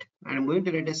to get. I'm going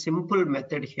to write a simple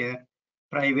method here,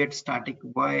 private static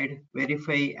void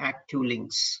verify active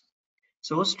links.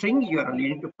 So string URL, you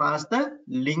need to pass the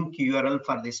link URL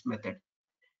for this method.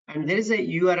 And there is a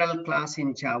URL class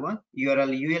in Java,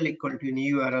 URL ul equal to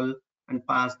new URL, and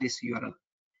pass this URL.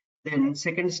 Then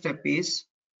second step is,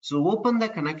 so open the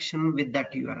connection with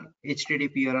that URL.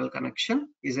 HTTP URL connection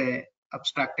is a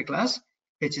abstract class,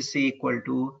 HC equal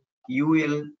to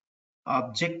ul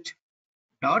object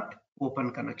dot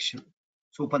open connection.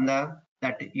 So open that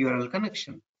URL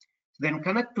connection. Then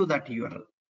connect to that URL.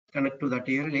 Connect to that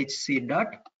URL HC dot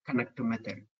connect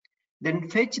method. Then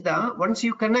fetch the, once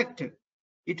you connect,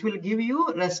 it will give you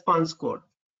response code.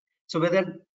 So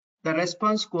whether the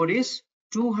response code is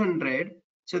 200,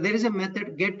 so there is a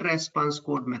method get response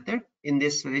code method in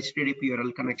this HTTP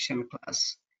URL connection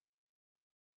class.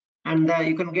 And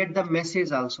you can get the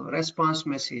message also, response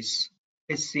message,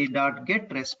 sc.get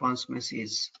response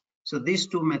message. So these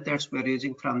two methods we're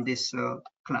using from this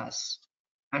class.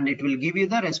 And it will give you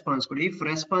the response code. If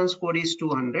response code is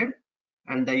 200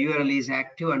 and the URL is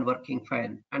active and working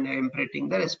fine, and I am printing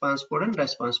the response code and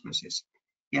response message.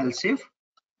 Else if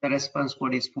the response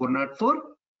code is 404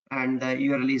 and the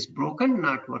URL is broken,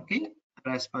 not working,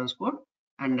 response code,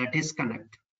 and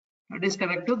disconnect.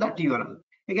 Disconnect to that URL.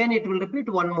 Again, it will repeat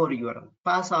one more URL.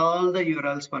 Pass all the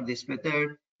URLs for this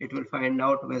method. It will find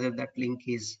out whether that link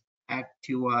is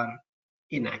active or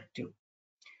inactive.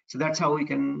 So that's how we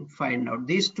can find out.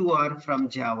 These two are from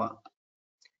Java.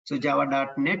 So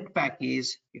java.net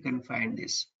package, you can find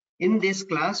this. In this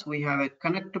class, we have a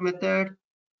connect method,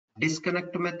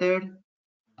 disconnect method,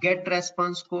 get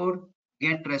response code,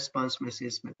 get response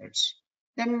message methods.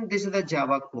 Then this is the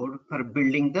Java code for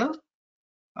building the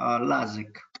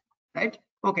logic, right?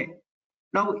 Okay.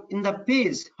 Now in the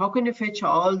page, how can you fetch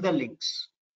all the links?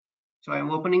 So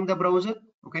I'm opening the browser.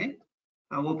 Okay,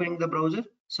 I'm opening the browser.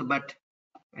 So, but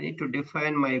I need to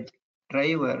define my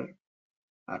driver.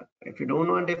 If you don't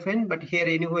want to define, but here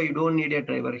anyway, you don't need a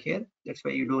driver here. That's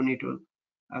why you don't need to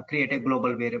create a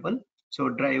global variable. So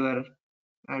driver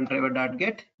and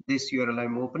driver.get, this URL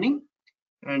I'm opening,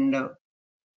 and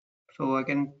so I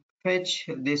can fetch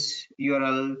this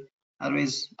URL.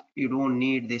 Otherwise, you don't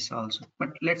need this also. But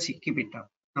let's see, keep it up,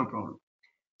 no problem.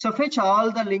 So fetch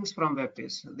all the links from web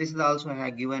page. This is also I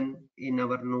have given in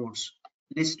our notes.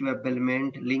 List web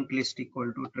element link list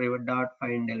equal to driver dot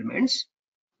find elements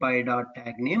by dot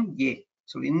tag name a.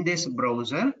 So in this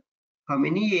browser, how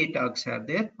many a tags are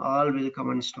there? All will come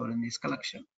and store in this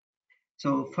collection.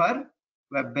 So for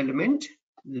web element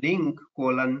link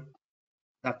colon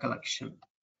the collection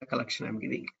I'm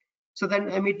giving. So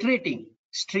then I'm iterating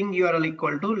string URL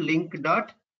equal to link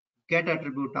dot get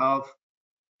attribute of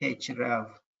href.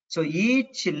 So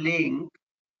each link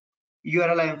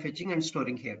URL I am fetching and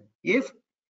storing here. If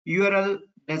URL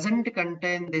doesn't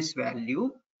contain this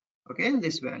value, okay,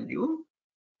 this value,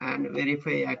 and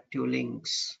verify active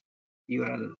links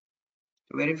URL,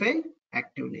 verify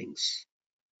active links,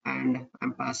 and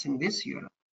I'm passing this URL.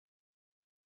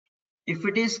 If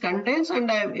it is contains and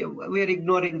we are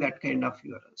ignoring that kind of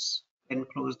URLs, then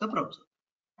close the browser.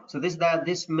 So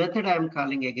this method I am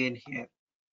calling again here.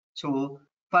 So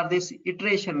for this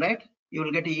iteration, right, you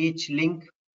will get each link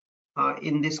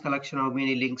in this collection, how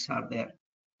many links are there.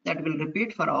 That will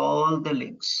repeat for all the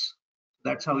links.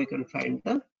 That's how we can find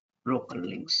the broken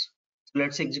links. So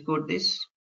let's execute this,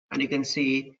 and you can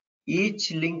see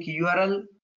each link URL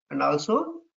and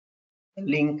also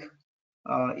link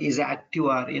is active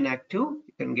or inactive.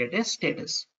 You can get a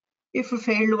status. If a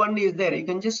failed one is there, you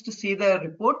can just see the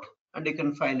report and you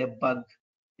can file a bug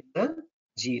in the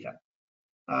Jira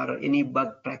or any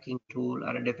bug tracking tool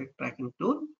or a defect tracking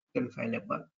tool. You can file a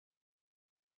bug.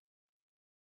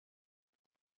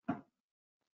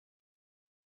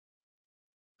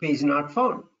 page not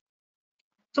found.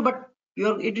 So, but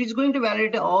it is going to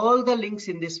validate all the links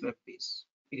in this web page.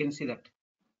 You can see that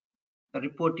the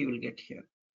report you will get here.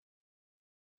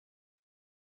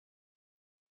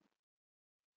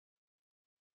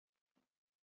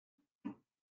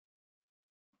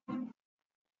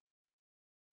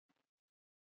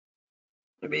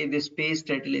 Maybe this page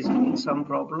title is having some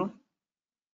problem.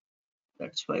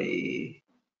 That's why,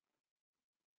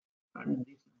 and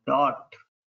this dot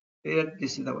here,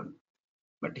 this is the one,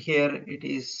 but here it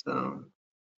is some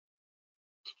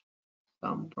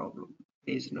problem.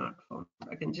 Page not found.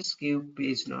 I can just give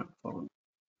page not found.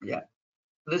 Yeah,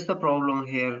 this is the problem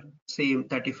here. Same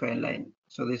 35 line.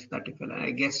 So this 35 line,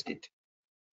 I guessed it.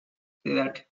 See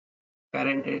that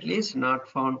parent at least not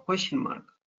found question mark.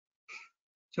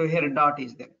 So here a dot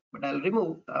is there, but I'll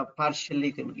remove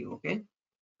partially can give. Okay,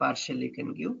 partially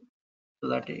can give so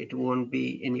that it won't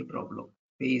be any problem.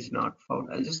 Page not found.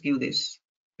 I'll just give this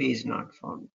page not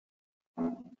found.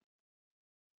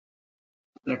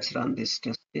 Let's run this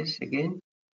test case again.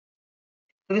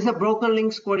 So this is a broken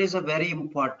links code is a very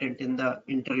important in the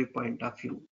interview point of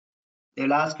view.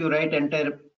 They'll ask you write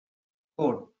entire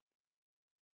code.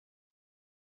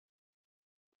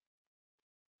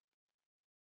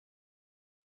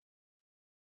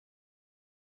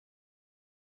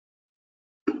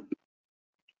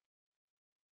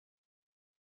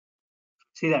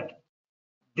 See that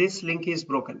this link is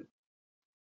broken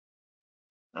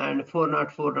and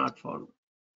 404 not found,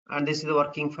 and this is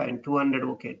working fine. 200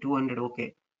 okay, 200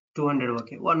 okay, 200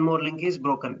 okay. One more link is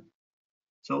broken.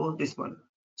 So this one.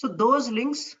 So those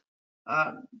links,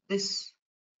 this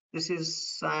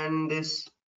is and this,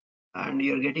 and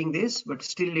you're getting this, but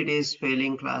still it is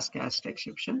failing class cast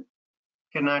exception.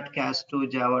 Cannot cast to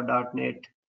java.net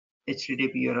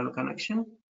HTTP URL connection.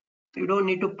 So you don't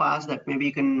need to pass that. Maybe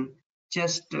you can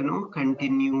just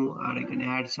continue, or you can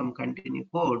add some continue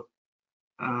code.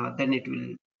 Then it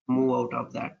will move out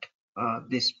of that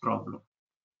this problem.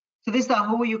 So this is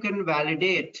how you can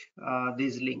validate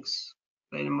these links.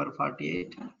 Line number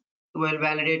 48. While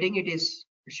validating, it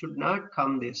should not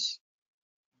come this.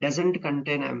 Doesn't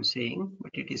contain, I'm saying,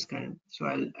 but it is kind. So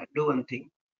I'll do one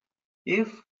thing.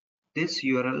 If this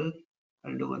URL,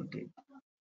 I'll do one thing.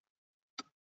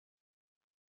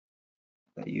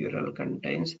 The URL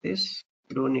contains this.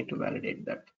 You don't need to validate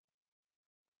that.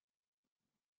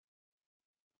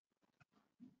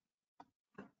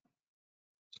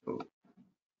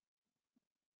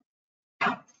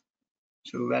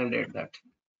 So validate that.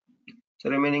 So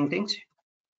remaining things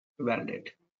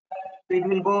validate. It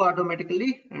will go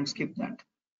automatically and skip that.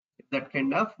 That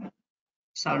kind of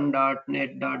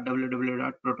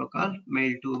sun.net.www.protocol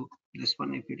mail to this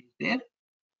one if it is there.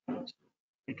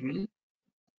 It will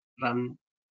run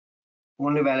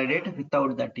only validate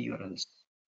without that URLs.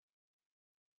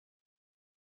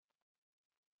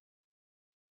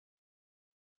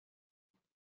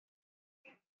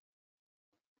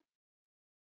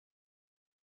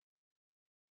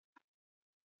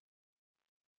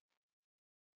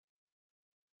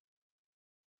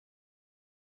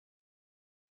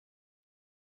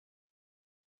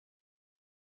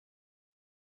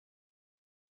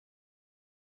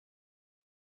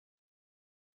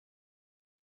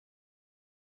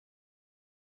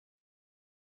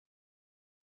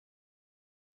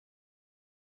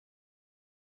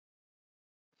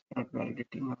 Not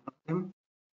validating all of them.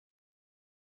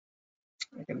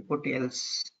 I can put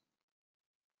else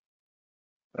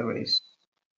otherwise.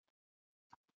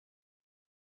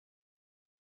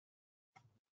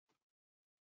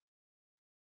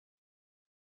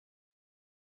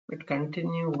 But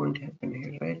continue won't happen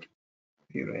here, right?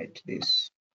 If you write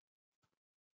this,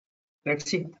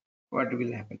 let's see what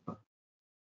will happen now.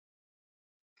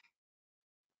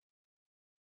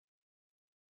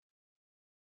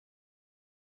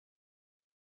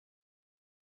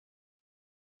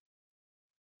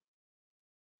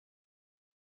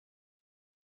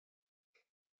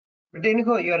 But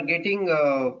anyhow, you are getting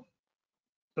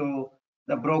so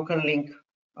the broken link,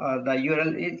 the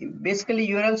URL. Basically,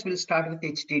 URLs will start with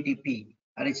HTTP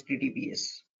or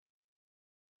HTTPS.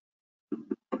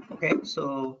 Okay,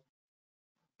 so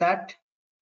that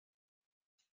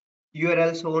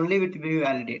URLs only will be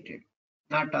validated,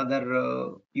 not other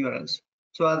URLs.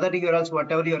 So other URLs,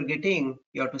 whatever you are getting,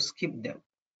 you have to skip them.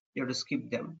 You have to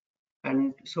skip them.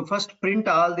 And so first print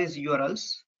all these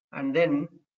URLs, and then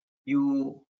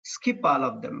you skip all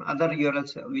of them, other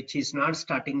URLs which is not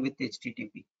starting with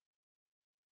HTTP.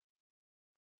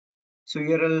 So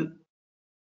URL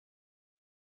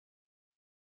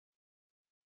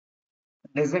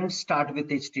doesn't start with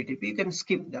HTTP, you can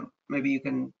skip them. Maybe you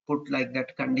can put like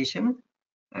that condition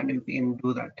and we can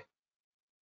do that.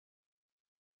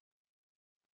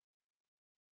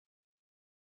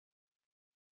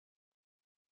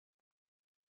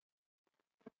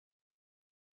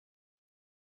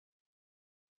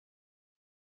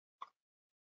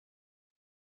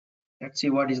 Let's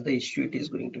see what is the issue it is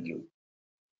going to give.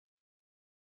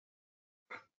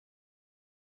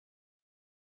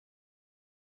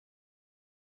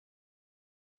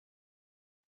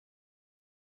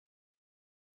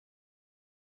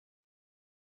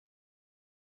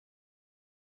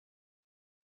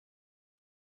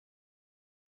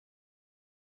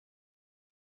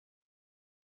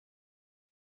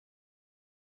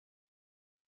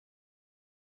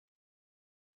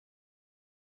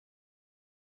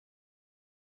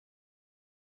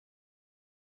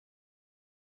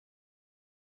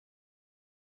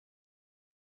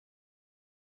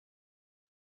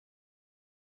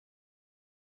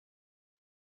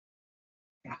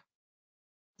 Yeah,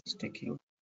 it's taking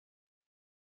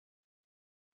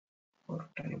more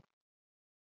time.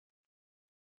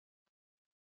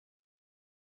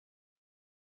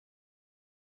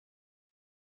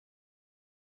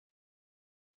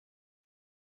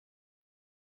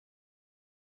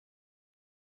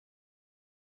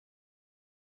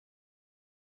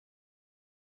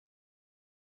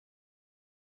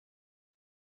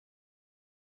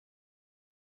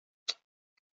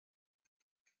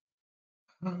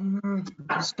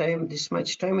 This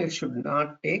much time it should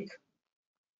not take.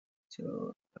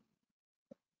 So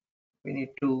we need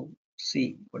to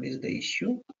see what is the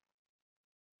issue.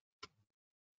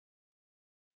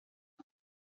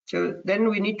 So then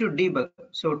we need to debug.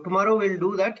 So tomorrow we'll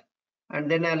do that, and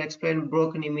then I'll explain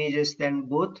broken images, then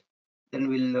both. Then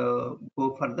we'll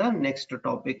go for the next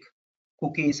topic,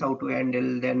 cookies, how to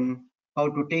handle, then how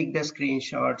to take the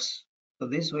screenshots. So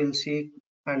this we'll see,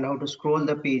 and how to scroll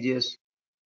the pages.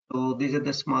 So these are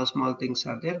the small things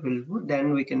are there.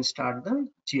 Then we can start the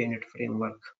JUnit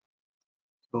framework.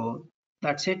 So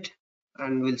that's it,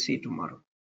 and we'll see tomorrow.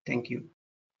 Thank you.